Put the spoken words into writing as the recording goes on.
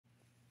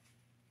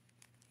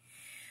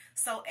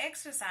So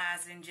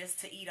exercising just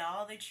to eat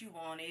all that you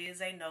want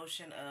is a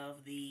notion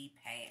of the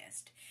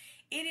past.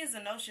 It is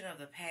a notion of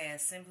the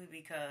past simply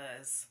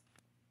because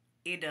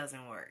it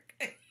doesn't work.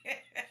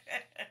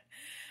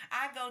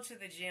 I go to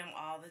the gym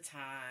all the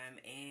time,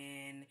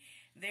 and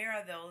there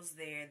are those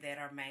there that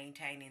are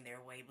maintaining their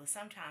weight, but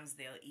sometimes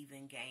they'll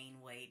even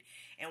gain weight.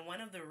 And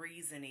one of the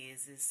reason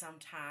is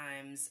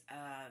sometimes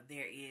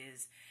there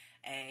is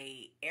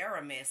a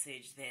error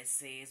message that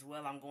says,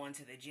 well, I'm going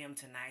to the gym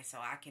tonight so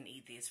I can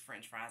eat these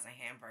french fries and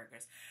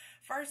hamburgers.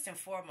 First and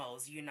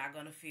foremost, you're not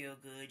going to feel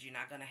good. You're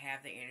not going to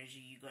have the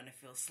energy. You're going to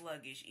feel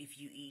sluggish if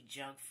you eat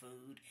junk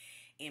food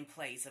in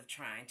place of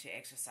trying to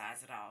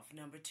exercise it off.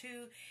 Number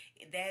two,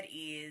 that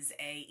is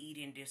a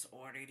eating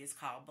disorder. It is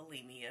called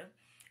bulimia.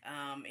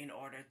 In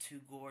order to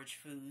gorge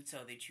food so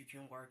that you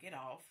can work it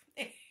off.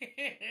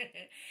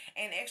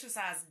 And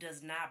exercise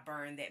does not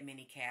burn that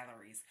many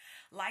calories.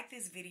 Like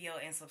this video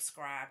and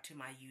subscribe to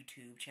my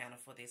YouTube channel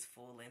for this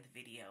full-length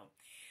video.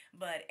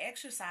 But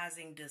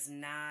exercising does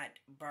not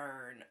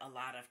burn a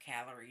lot of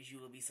calories. You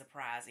will be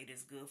surprised. It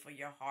is good for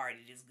your heart.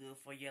 It is good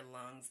for your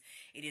lungs.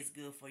 It is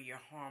good for your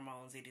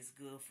hormones. It is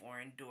good for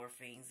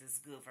endorphins. It's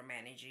good for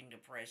managing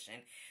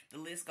depression. The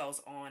list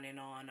goes on and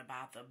on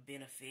about the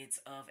benefits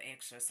of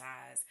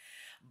exercise.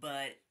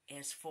 But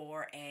as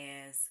far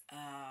as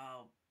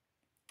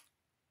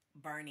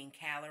burning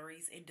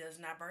calories, it does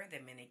not burn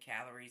that many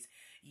calories.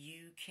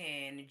 You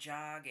can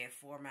jog at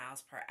 4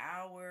 miles per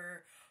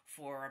hour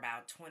for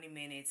about 20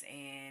 minutes,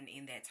 and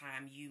in that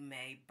time you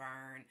may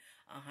burn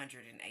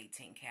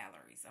 118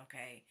 calories,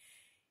 okay?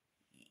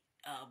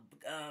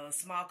 A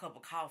small cup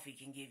of coffee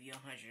can give you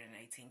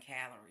 118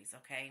 calories,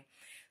 okay?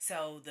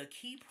 So the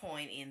key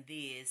point in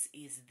this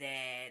is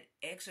that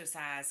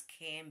exercise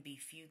can be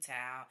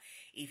futile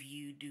if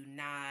you do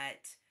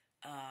not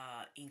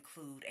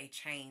include a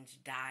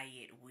changed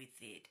diet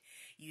with it.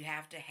 You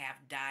have to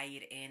have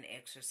diet and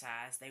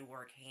exercise. They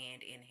work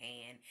hand in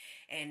hand.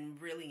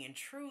 And really and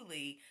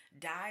truly,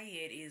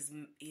 diet is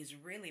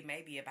really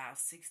maybe about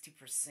 60%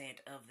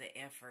 of the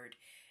effort.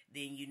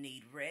 Then you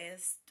need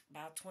rest,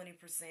 about 20%,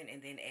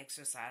 and then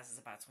exercise is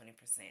about 20%.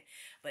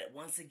 But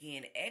once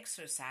again,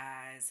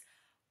 exercise,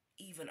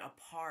 even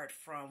apart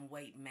from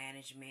weight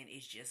management,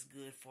 is just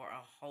good for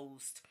a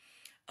host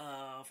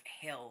of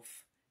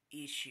health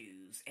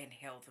issues and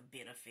health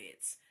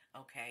benefits,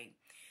 okay?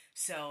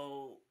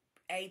 So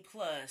A+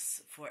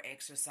 for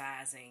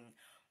exercising.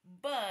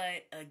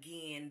 But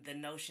again, the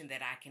notion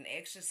that I can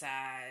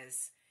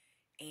exercise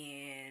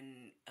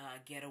and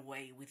get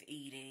away with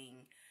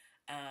eating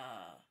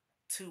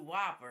 2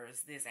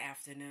 Whoppers this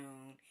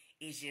afternoon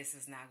is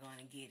not going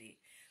to get it.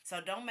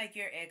 So don't make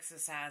your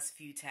exercise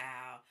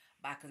futile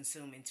by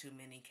consuming too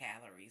many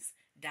calories.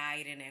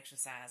 Diet and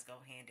exercise go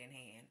hand in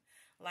hand.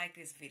 Like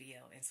this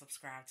video and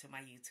subscribe to my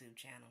YouTube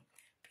channel.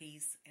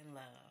 Peace and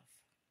love.